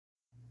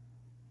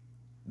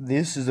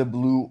This is a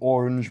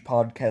blue-orange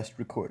podcast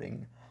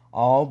recording.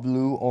 All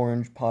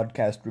blue-orange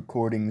podcast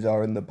recordings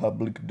are in the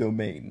public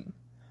domain.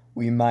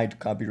 We might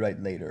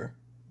copyright later.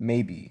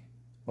 Maybe.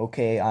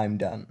 Okay, I'm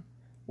done.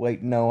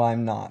 Wait, no,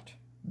 I'm not.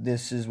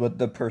 This is what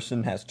the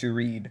person has to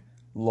read.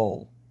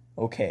 Lol.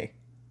 Okay,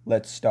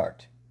 let's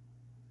start.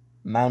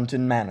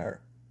 Mountain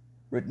Manor.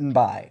 Written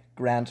by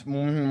Grant.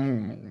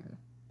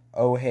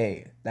 Oh,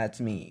 hey, that's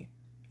me.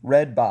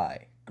 Read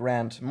by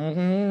Grant.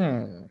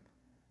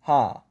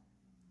 Ha.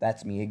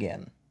 That's me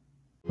again.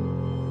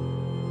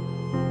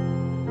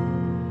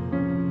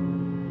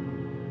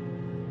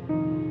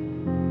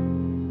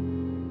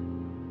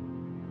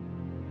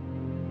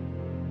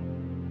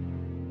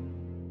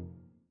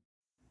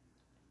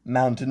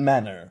 Mountain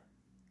Manor,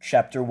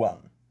 Chapter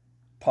 1,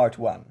 Part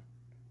 1.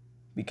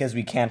 Because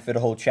we can't fit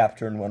a whole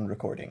chapter in one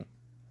recording.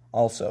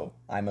 Also,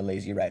 I'm a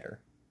lazy writer.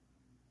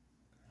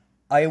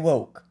 I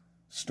awoke.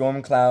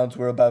 Storm clouds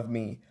were above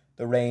me.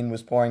 The rain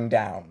was pouring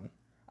down.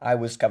 I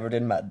was covered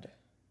in mud.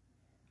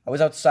 I was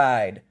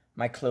outside.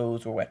 My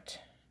clothes were wet.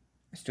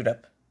 I stood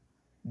up.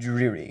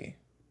 Dreary.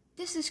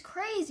 This is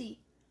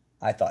crazy,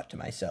 I thought to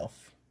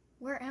myself.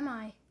 Where am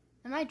I?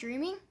 Am I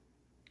dreaming?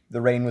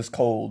 The rain was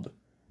cold.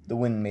 The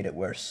wind made it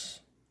worse.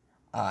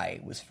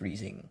 I was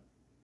freezing.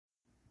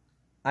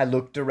 I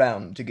looked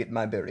around to get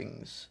my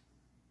bearings.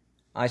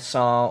 I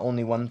saw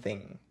only one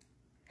thing.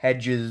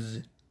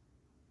 Hedges.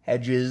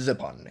 Hedges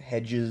upon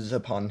hedges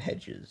upon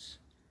hedges.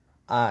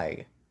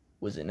 I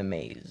was in a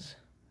maze.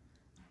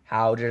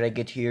 How did I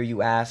get here,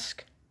 you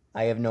ask?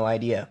 I have no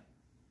idea.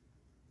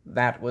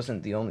 That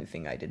wasn't the only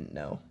thing I didn't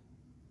know.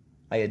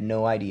 I had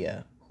no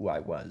idea who I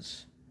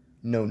was.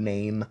 No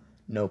name,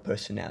 no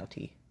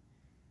personality.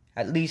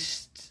 At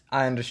least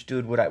I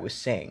understood what I was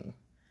saying.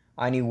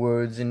 I knew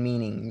words and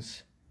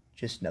meanings,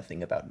 just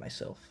nothing about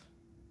myself.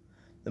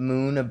 The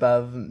moon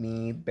above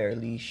me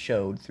barely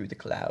showed through the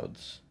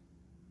clouds.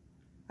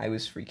 I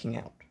was freaking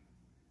out.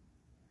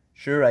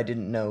 Sure, I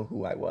didn't know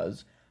who I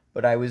was,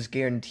 but I was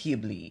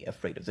guaranteedly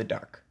afraid of the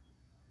dark.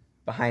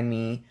 Behind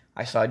me,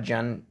 I saw a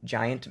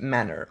giant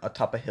manor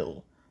atop a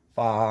hill,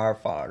 far,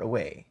 far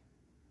away.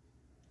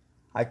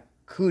 I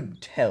could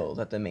tell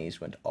that the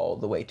maze went all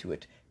the way to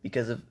it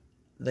because of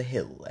the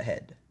hill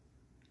ahead.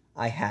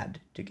 I had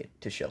to get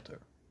to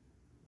shelter.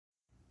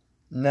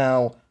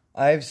 Now,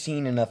 I've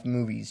seen enough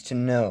movies to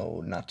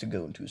know not to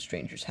go into a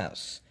stranger's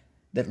house.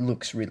 That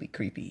looks really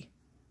creepy.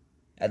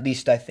 At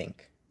least I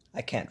think.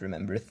 I can't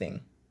remember a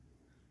thing.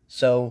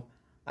 So,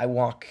 I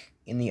walk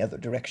in the other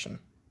direction.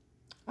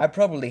 I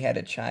probably had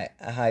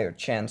a higher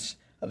chance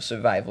of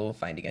survival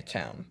finding a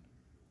town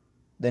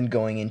than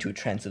going into a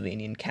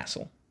Transylvanian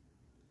castle.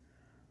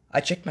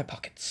 I checked my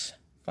pockets,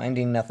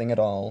 finding nothing at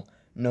all,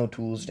 no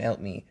tools to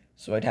help me,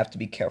 so I'd have to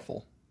be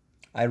careful.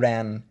 I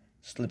ran,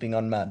 slipping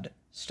on mud,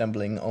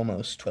 stumbling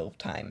almost 12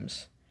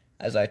 times.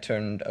 As I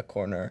turned a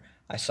corner,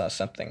 I saw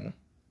something.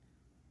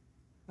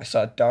 I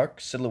saw a dark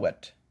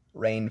silhouette,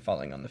 rain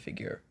falling on the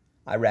figure.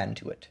 I ran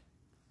to it.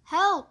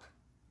 Help!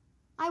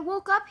 I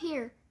woke up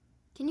here.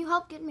 Can you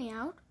help get me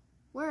out?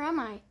 Where am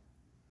I?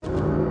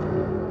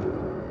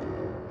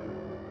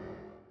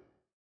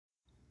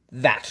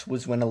 That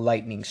was when a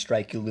lightning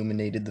strike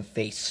illuminated the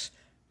face.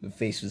 The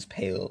face was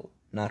pale,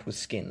 not with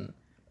skin,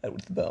 but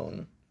with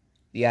bone.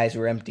 The eyes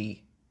were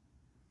empty.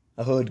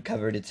 A hood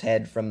covered its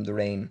head from the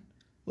rain.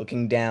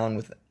 Looking down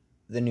with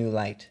the new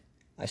light,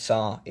 I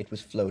saw it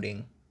was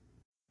floating.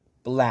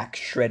 Black,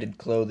 shredded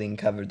clothing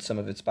covered some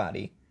of its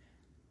body.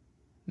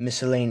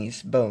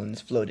 Miscellaneous bones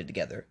floated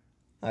together.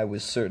 I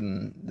was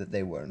certain that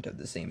they weren't of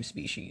the same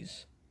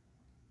species.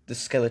 The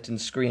skeleton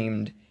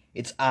screamed,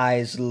 its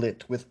eyes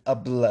lit with a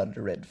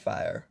blood-red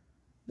fire.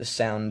 The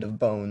sound of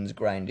bones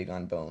grinding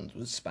on bones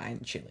was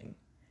spine-chilling.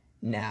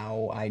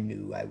 Now I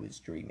knew I was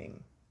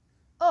dreaming.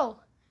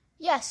 Oh,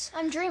 yes,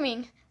 I'm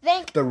dreaming.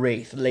 The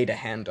wraith laid a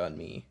hand on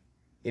me.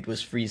 It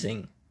was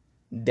freezing.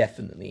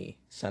 Definitely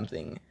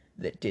something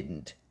that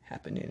didn't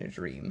happen in a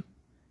dream.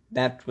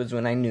 That was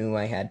when I knew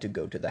I had to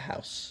go to the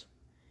house.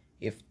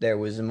 If there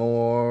was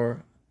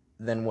more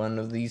than one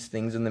of these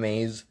things in the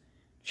maze,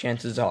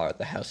 chances are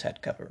the house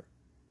had cover.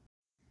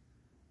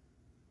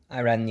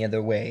 I ran the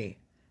other way.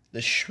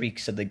 The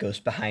shrieks of the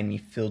ghost behind me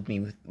filled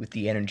me with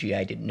the energy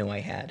I didn't know I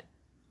had,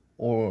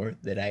 or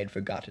that I had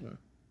forgotten.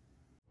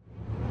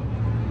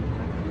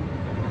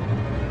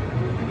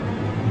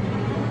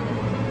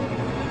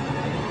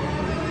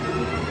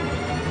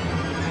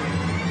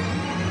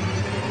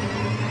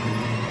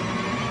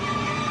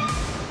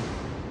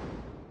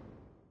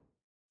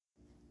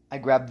 I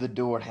grabbed the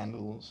door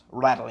handles,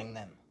 rattling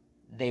them.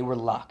 They were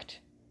locked.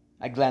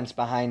 I glanced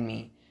behind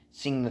me,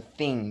 seeing the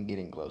thing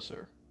getting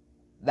closer.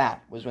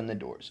 That was when the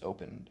doors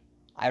opened.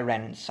 I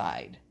ran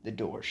inside. The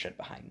door shut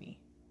behind me.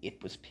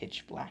 It was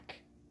pitch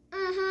black.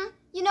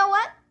 You know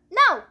what?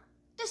 No!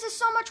 This is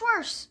so much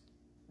worse.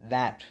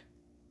 That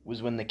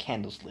was when the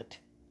candles lit.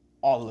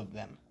 All of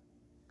them.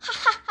 Ha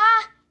ha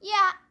ha!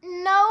 Yeah,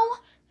 no?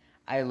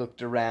 I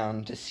looked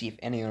around to see if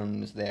anyone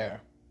was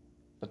there,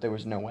 but there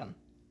was no one.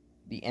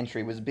 The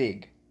entry was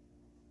big.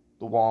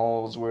 The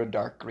walls were a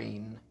dark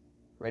green.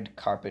 Red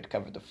carpet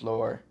covered the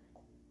floor.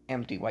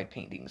 Empty white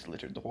paintings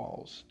littered the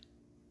walls.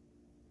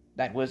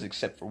 That was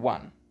except for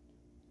one,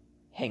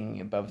 hanging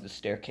above the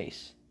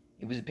staircase.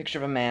 It was a picture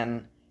of a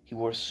man. He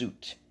wore a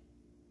suit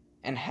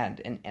and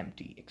had an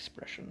empty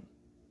expression.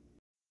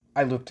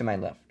 I looked to my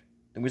left.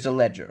 There was a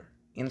ledger.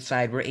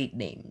 Inside were 8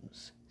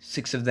 names.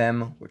 6 of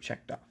them were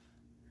checked off.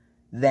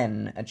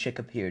 Then a check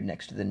appeared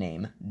next to the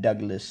name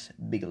Douglas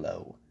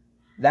Bigelow.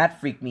 That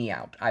freaked me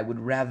out. I would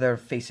rather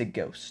face a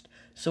ghost.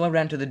 So I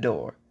ran to the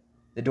door.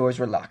 The doors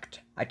were locked.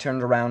 I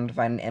turned around to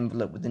find an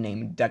envelope with the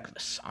name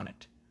Douglas on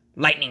it.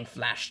 Lightning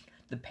flashed.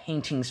 The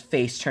painting's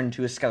face turned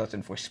to a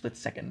skeleton for a split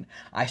second.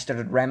 I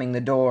started ramming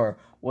the door.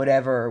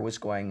 Whatever was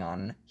going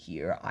on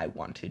here, I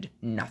wanted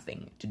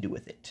nothing to do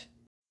with it.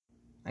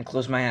 I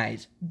closed my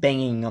eyes,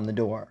 banging on the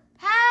door.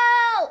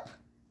 Help!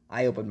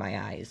 I opened my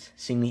eyes,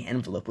 seeing the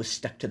envelope was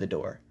stuck to the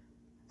door.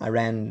 I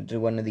ran to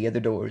one of the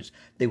other doors.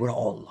 They were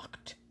all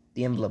locked.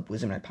 The envelope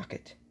was in my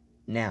pocket.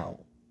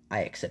 Now I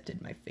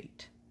accepted my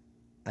fate.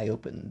 I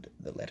opened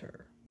the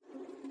letter.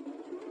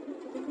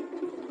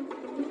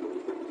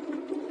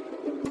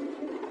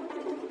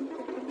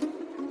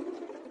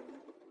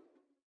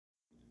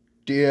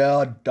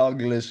 Dear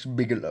Douglas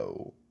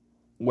Bigelow,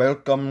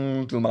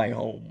 welcome to my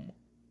home,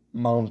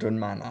 Mountain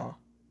Manor.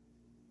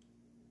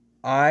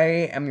 I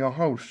am your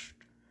host,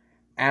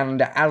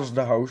 and as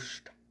the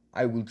host,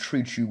 I will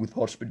treat you with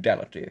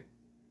hospitality.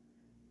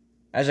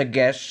 As a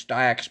guest,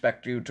 I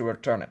expect you to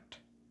return it.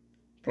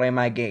 Play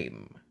my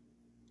game.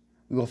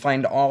 You will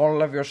find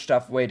all of your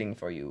stuff waiting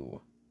for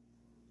you.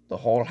 The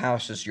whole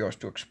house is yours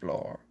to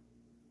explore.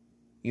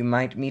 You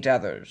might meet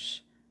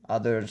others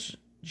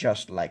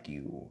just like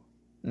you,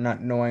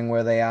 not knowing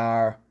where they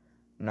are,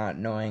 not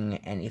knowing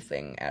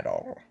anything at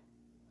all.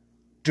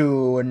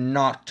 Do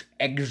not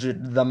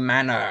exit the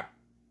manor.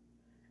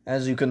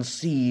 As you can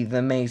see,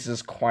 the maze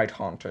is quite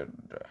haunted.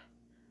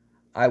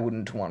 I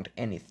wouldn't want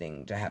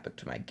anything to happen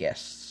to my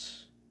guests.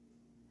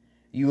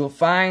 You will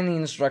find the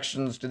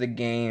instructions to the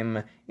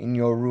game in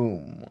your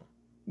room.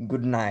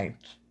 Good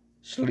night.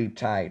 Sleep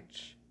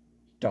tight.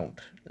 Don't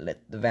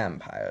let the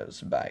vampires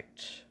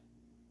bite.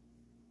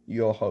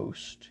 Your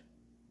host,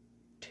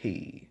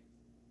 T.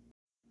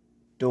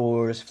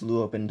 Doors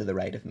flew open to the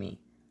right of me.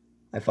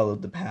 I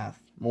followed the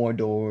path. More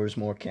doors,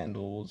 more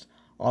candles.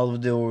 All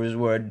of the doors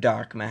were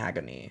dark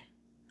mahogany.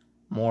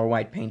 More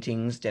white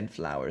paintings, dead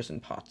flowers in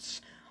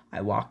pots.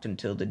 I walked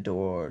until the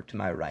door to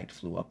my right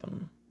flew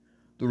open.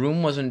 The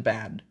room wasn't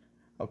bad.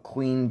 A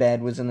queen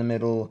bed was in the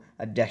middle,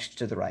 a desk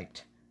to the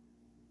right.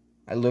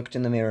 I looked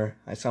in the mirror.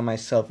 I saw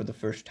myself for the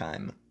first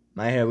time.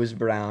 My hair was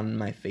brown,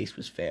 my face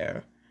was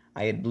fair.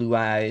 I had blue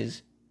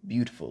eyes,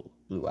 beautiful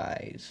blue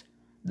eyes.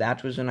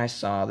 That was when I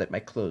saw that my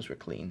clothes were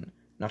clean,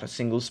 not a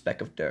single speck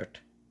of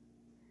dirt.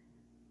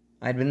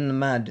 I had been in the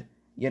mud,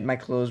 yet my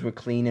clothes were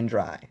clean and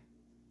dry.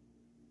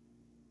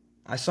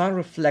 I saw a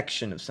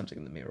reflection of something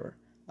in the mirror.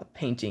 A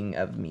painting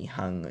of me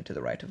hung to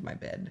the right of my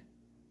bed.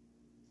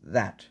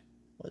 That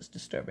was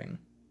disturbing.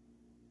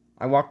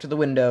 I walked to the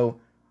window.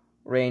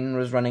 Rain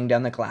was running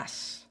down the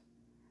glass.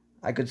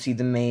 I could see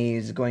the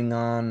maze going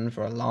on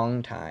for a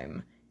long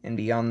time, and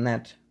beyond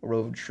that, a row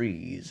of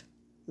trees.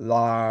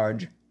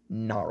 Large,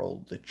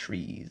 gnarled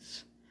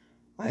trees.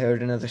 I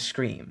heard another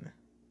scream.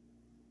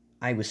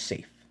 I was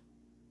safe.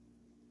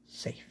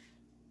 Safe.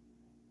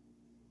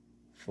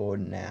 For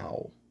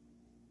now.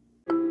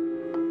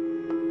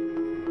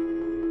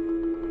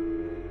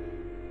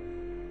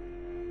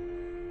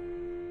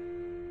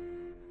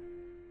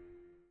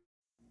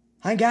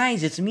 Hi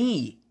guys, it's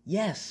me.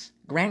 Yes,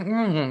 Grant,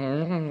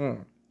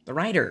 the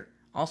writer,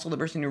 also the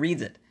person who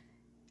reads it.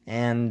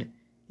 And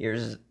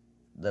here's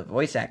the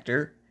voice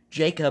actor,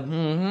 Jacob.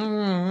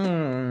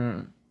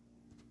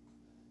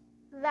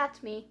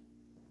 That's me.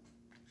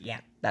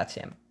 Yeah, that's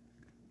him.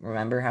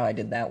 Remember how I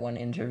did that one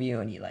interview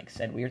and he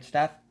said weird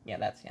stuff? Yeah,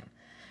 that's him.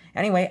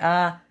 Anyway,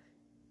 I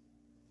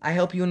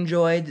hope you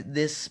enjoyed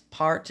this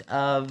part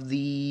of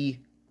the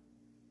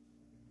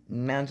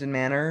Mountain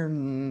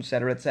Manor,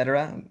 etc.,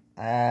 etc.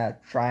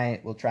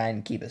 We'll try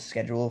and keep a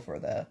schedule for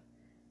the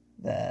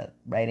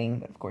writing,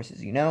 but of course,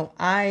 as you know,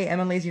 I am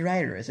a lazy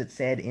writer, as it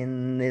said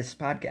in this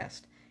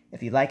podcast.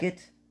 If you like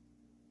it,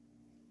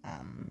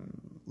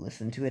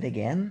 listen to it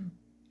again.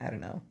 I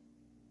don't know.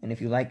 And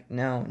if you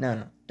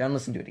no, don't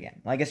listen to it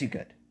again. Well, I guess you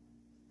could.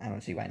 I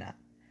don't see why not.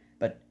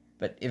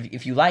 But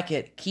if you like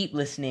it, keep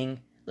listening.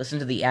 Listen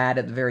to the ad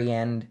at the very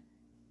end.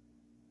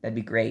 That'd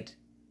be great.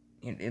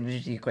 It was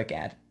just a quick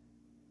ad.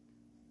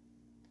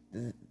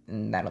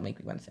 And that'll make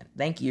me 1 cent.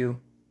 Thank you.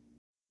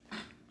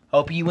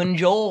 Hope you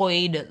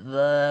enjoyed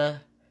the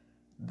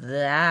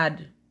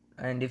ad.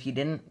 And if you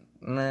didn't,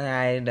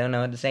 I don't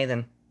know what to say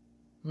then.